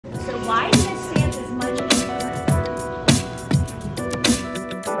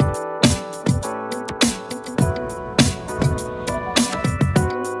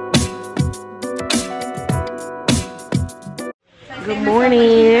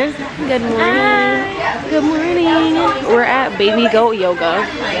Good morning. Good morning. We're at Baby Goat Yoga.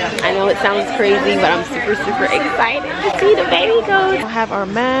 I know it sounds crazy, but I'm super excited to see the baby goats. We'll have our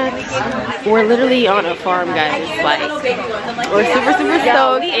mats. We're literally on a farm, guys. Like, we're super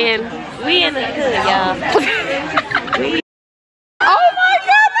stoked, and we in the hood, y'all. Oh my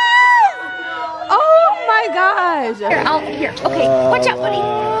goodness! Oh my gosh! Here, here. Okay, watch out, buddy.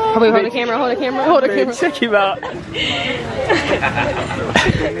 Wait, hold the camera, hold the camera, hold the camera. Check him out.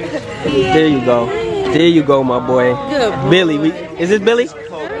 There you go. There you go, my boy. Good. Billy. Is this Billy?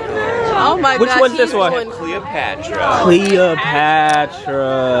 Oh my god. Which one's this one? Cleopatra.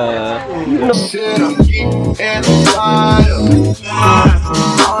 Cleopatra. You know.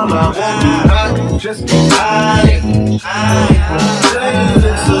 Just be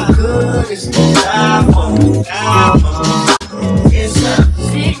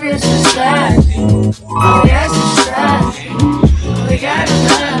secret society. Oh, yes, it's right. We got it.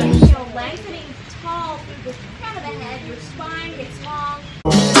 Lengthening tall through the front of the head, your spine gets long.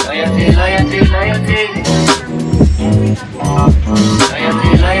 Loyalty, loyalty, loyalty.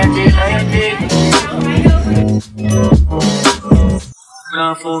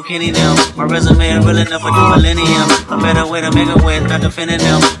 I'm full Kenny now. My resume real enough for 2 millennium. A better way to make a way, not defending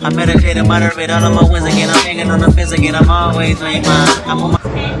them. I meditate and moderate all of my wins again. I'm hanging on the fence again. I'm always on your mind. I'm on my.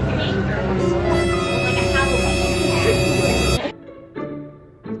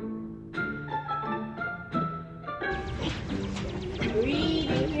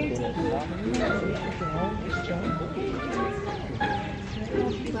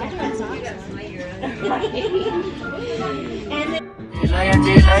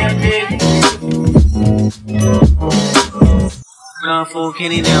 I'm full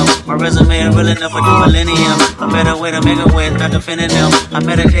Kenny now. My resume real enough for 2 millennium. A better way to make a way, not defending them. I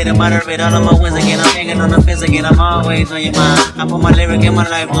meditate and moderate all of my wins again. I'm hanging on the fence again. I'm always on your mind. I put my lyric and my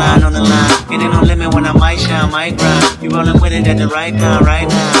lifeline on the line. It ain't no limit when I might shine, might grind. You rolling with it at the right time, right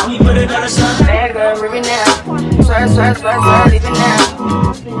now. You put it on the sun. Bad girl, moving now. Swear, leaving now.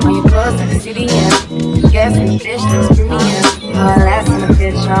 On your clothes like the city, yeah. Gas in the fish, that's premium. Last in the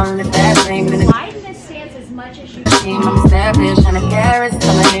fish, on the fast lane. Widen this stance as much as you can. I'm established on the carrots,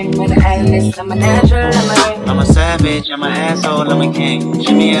 coming in with the atlas. I'm a natural, I'm a savage, I'm an asshole, I'm a king.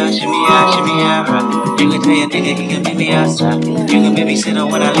 Shimmy out, shimmy out, shimmy out. You can tell your nigga he can meet me outside. You can babysit him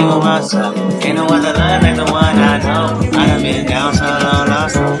when I leave him outside. Ain't no other line like the one I know. I done been down so long,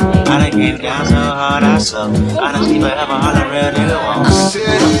 lost. I done came down so hard, I saw. I done sleep forever, all a real nigga won't. I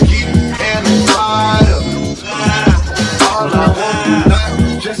said I'm geek and I'm fired up. All I want,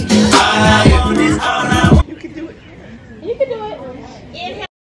 not just be high. You can do it. You can do it.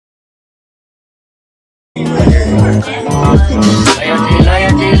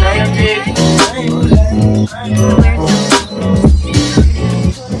 Loyalty, loyalty.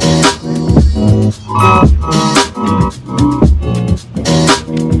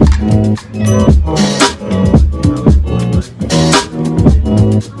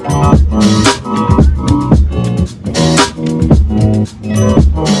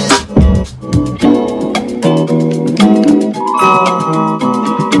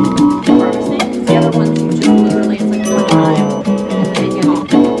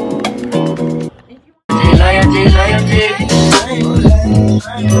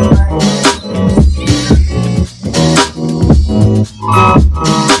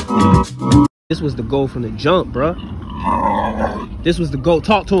 This was the goal from the jump, bruh. This was the goal.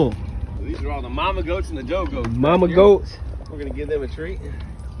 Talk to him. These are all the mama goats and the doe goats. Mama goats. We're gonna give them a treat.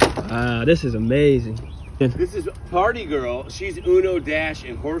 This is amazing. This is Party Girl. She's Uno, Dash,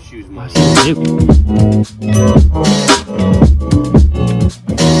 and Horseshoes mom.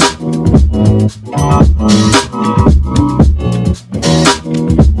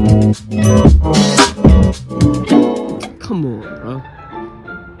 Come on, bro.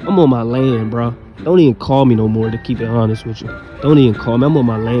 I'm on my land, bro. Don't even call me no more, to keep it honest with you. Don't even call me. I'm on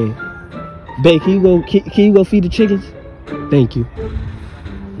my land. Babe, can you go feed the chickens? Thank you.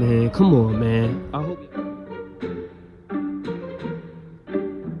 Man, come on, man. I hope